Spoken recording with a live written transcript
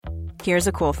Here's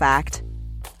a cool fact.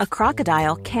 A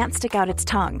crocodile can't stick out its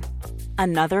tongue.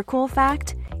 Another cool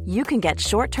fact, you can get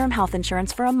short-term health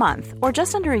insurance for a month or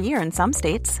just under a year in some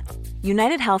states.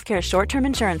 United Healthcare short-term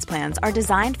insurance plans are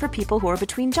designed for people who are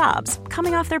between jobs,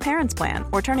 coming off their parents' plan,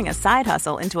 or turning a side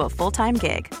hustle into a full-time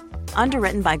gig.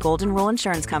 Underwritten by Golden Rule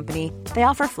Insurance Company, they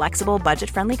offer flexible,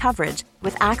 budget-friendly coverage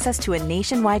with access to a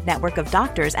nationwide network of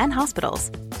doctors and hospitals.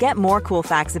 Get more cool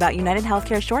facts about United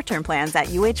Healthcare short-term plans at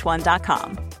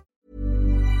uh1.com.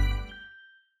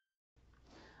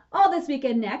 All this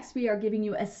weekend next, we are giving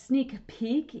you a sneak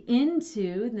peek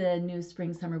into the new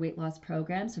spring summer weight loss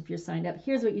program. So if you're signed up,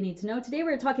 here's what you need to know. Today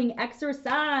we're talking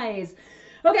exercise.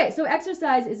 Okay, so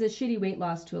exercise is a shitty weight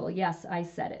loss tool. Yes, I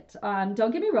said it.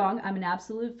 Don't get me wrong, I'm an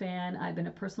absolute fan. I've been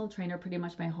a personal trainer pretty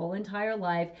much my whole entire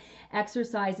life.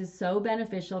 Exercise is so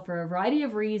beneficial for a variety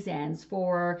of reasons,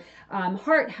 for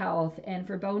heart health and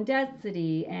for bone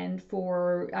density and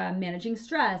for managing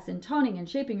stress and toning and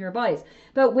shaping your bodies.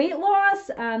 But weight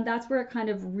loss, that's where it kind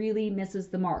of really misses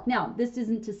the mark. Now, this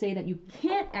isn't to say that you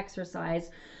can't exercise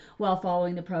while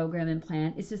following the program and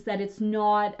plan. It's just that it's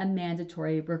not a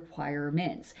mandatory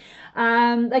requirement.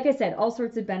 Like I said, all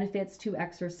sorts of benefits to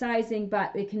exercising,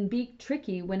 but it can be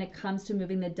tricky when it comes to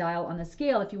moving the dial on the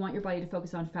scale. If you want your body to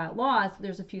focus on fat loss,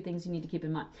 there's a few things you need to keep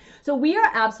in mind. So we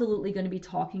are absolutely going to be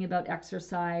talking about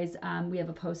exercise. We have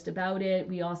a post about it.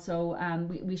 We also,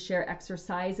 we share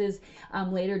exercises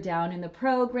later down in the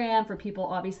program for people.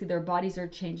 Obviously, their bodies are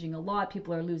changing a lot.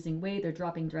 People are losing weight. They're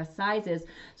dropping dress sizes.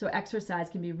 So exercise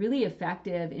can be really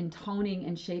effective in toning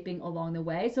and shaping along the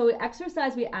way. So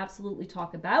exercise we absolutely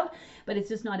talk about, but it's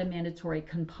just not a mandatory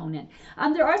component.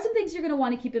 There are some things you're going to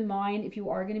want to keep in mind if you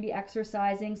are going to be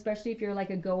exercising, especially if you're like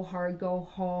a go hard, go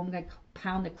home, like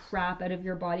pound the crap out of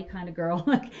your body kind of girl.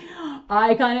 Like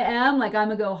I kind of am. Like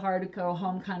I'm a go hard, go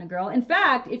home kind of girl. In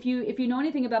fact, if you know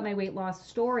anything about my weight loss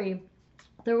story,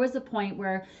 there was a point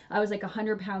where I was like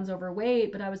 100 pounds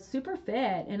overweight, but I was super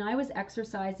fit and I was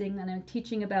exercising and I'm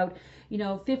teaching about,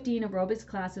 15 aerobics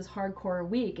classes hardcore a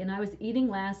week. And I was eating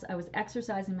less, I was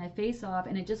exercising my face off,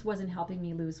 and it just wasn't helping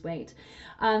me lose weight.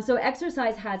 So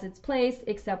exercise has its place,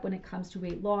 except when it comes to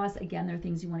weight loss. Again, there are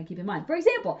things you want to keep in mind. For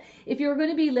example, if you're going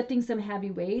to be lifting some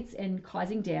heavy weights and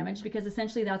causing damage, because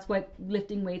essentially that's what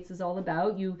lifting weights is all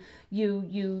about.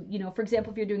 For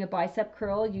example, if you're doing a bicep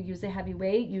curl, you use a heavy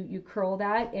weight, you curl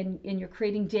that and you're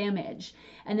creating damage.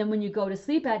 And then when you go to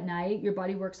sleep at night, your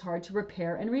body works hard to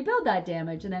repair and rebuild that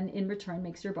damage, and then in return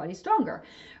makes your body stronger,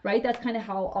 right? That's kind of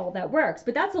how all that works.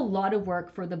 But that's a lot of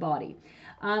work for the body.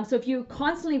 So if you're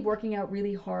constantly working out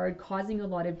really hard, causing a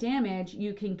lot of damage,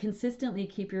 you can consistently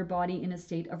keep your body in a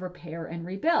state of repair and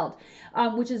rebuild,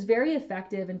 which is very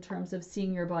effective in terms of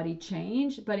seeing your body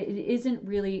change, but it isn't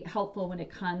really helpful when it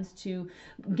comes to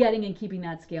getting and keeping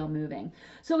that scale moving.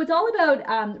 So it's all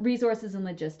about resources and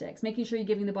logistics, making sure you're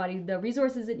giving the body the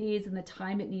resources it needs and the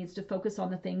time it needs to focus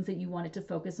on the things that you want it to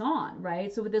focus on,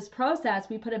 right? So with this process,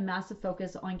 we put a massive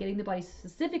focus on getting the body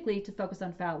specifically to focus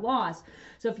on fat loss.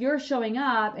 So if you're showing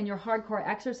up and you're hardcore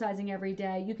exercising every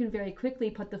day, you can very quickly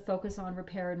put the focus on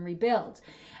repair and rebuild.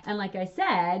 And like I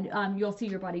said, you'll see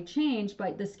your body change,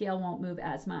 but the scale won't move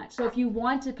as much. So if you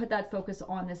want to put that focus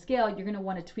on the scale, you're going to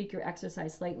want to tweak your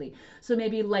exercise slightly. So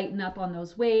maybe lighten up on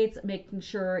those weights, making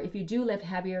sure if you do lift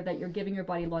heavier that you're giving your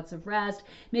body lots of rest,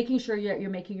 making sure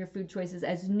you're making your food choices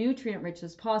as nutrient rich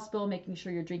as possible, making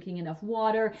sure you're drinking enough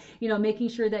water, making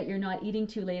sure that you're not eating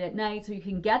too late at night so you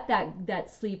can get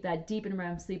that sleep, that deep and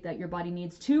REM sleep that your body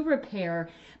needs to repair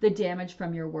the damage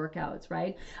from your workouts,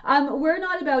 right? We're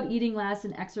not about eating less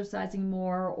and exercising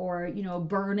more or,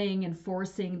 burning and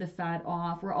forcing the fat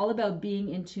off. We're all about being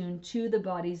in tune to the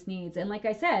body's needs. And like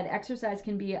I said, exercise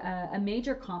can be a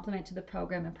major complement to the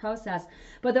program and process,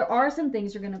 but there are some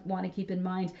things you're going to want to keep in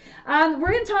mind.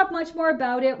 We're going to talk much more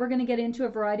about it. We're going to get into a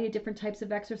variety of different types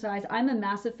of exercise. I'm a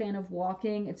massive fan of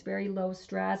walking. It's very low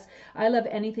stress. I love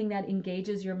anything that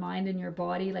engages your mind and your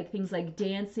body, like things like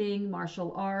dancing,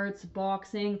 martial arts,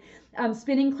 boxing.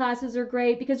 Spinning classes are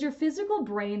great because your physical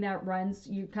brain that runs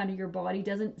your body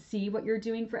doesn't see what you're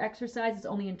doing for exercise. It's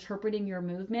only interpreting your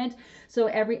movement. So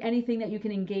anything that you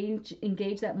can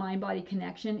engage that mind-body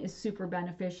connection is super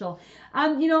beneficial.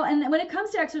 And when it comes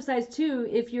to exercise too,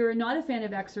 if you're not a fan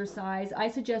of exercise, I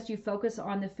suggest you focus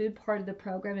on the food part of the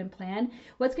program and plan.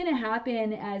 What's going to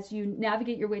happen as you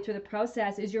navigate your way through the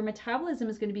process is your metabolism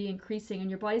is going to be increasing and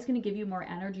your body's going to give you more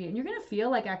energy and you're going to feel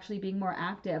like actually being more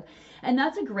active. And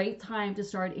that's a great time to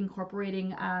start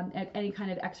incorporating any kind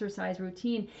of exercise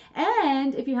routine.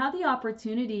 And if you have the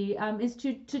opportunity, is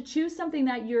to choose something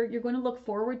that you're going to look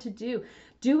forward to do.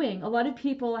 doing. A lot of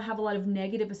people have a lot of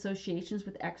negative associations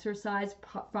with exercise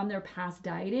from their past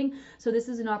dieting. So this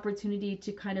is an opportunity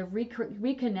to kind of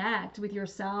reconnect with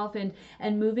yourself and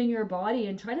moving your body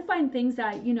and try to find things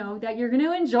that, you know, that you're going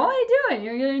to enjoy doing.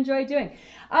 You're going to enjoy doing.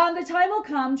 The time will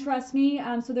come, trust me.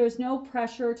 So there's no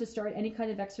pressure to start any kind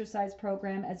of exercise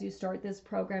program as you start this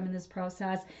program and this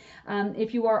process.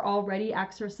 If you are already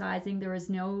exercising, there is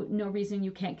no reason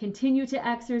you can't continue to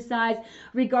exercise.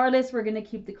 Regardless, we're going to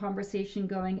keep the conversation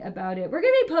going about it. We're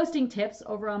going to be posting tips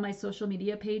over on my social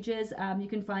media pages. You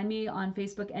can find me on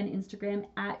Facebook and Instagram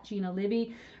at Gina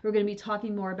Libby. We're going to be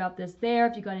talking more about this there.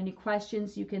 If you got any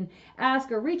questions, you can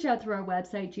ask or reach out through our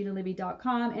website,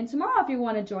 GinaLibby.com. And tomorrow, if you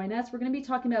want to join us, we're going to be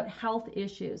talking about health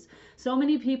issues. So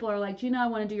many people are like, Gina, I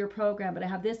want to do your program, but I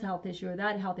have this health issue or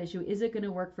that health issue. Is it going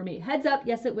to work for me? Heads up,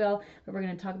 yes, it will. But we're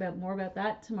going to talk more about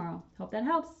that tomorrow. Hope that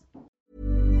helps.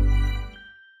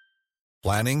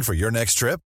 Planning for your next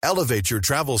trip? Elevate your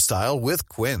travel style with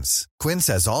Quince. Quince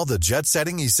has all the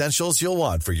jet-setting essentials you'll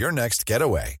want for your next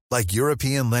getaway, like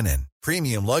European linen,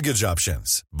 premium luggage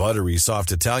options, buttery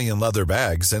soft Italian leather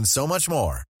bags, and so much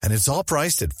more. And it's all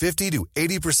priced at 50 to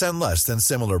 80% less than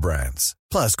similar brands.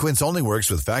 Plus, Quince only works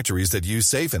with factories that use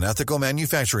safe and ethical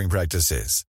manufacturing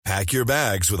practices. Pack your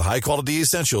bags with high-quality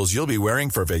essentials you'll be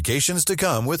wearing for vacations to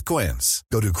come with Quince.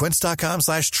 Go to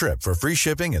quince.com/trip for free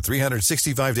shipping and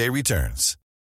 365-day returns.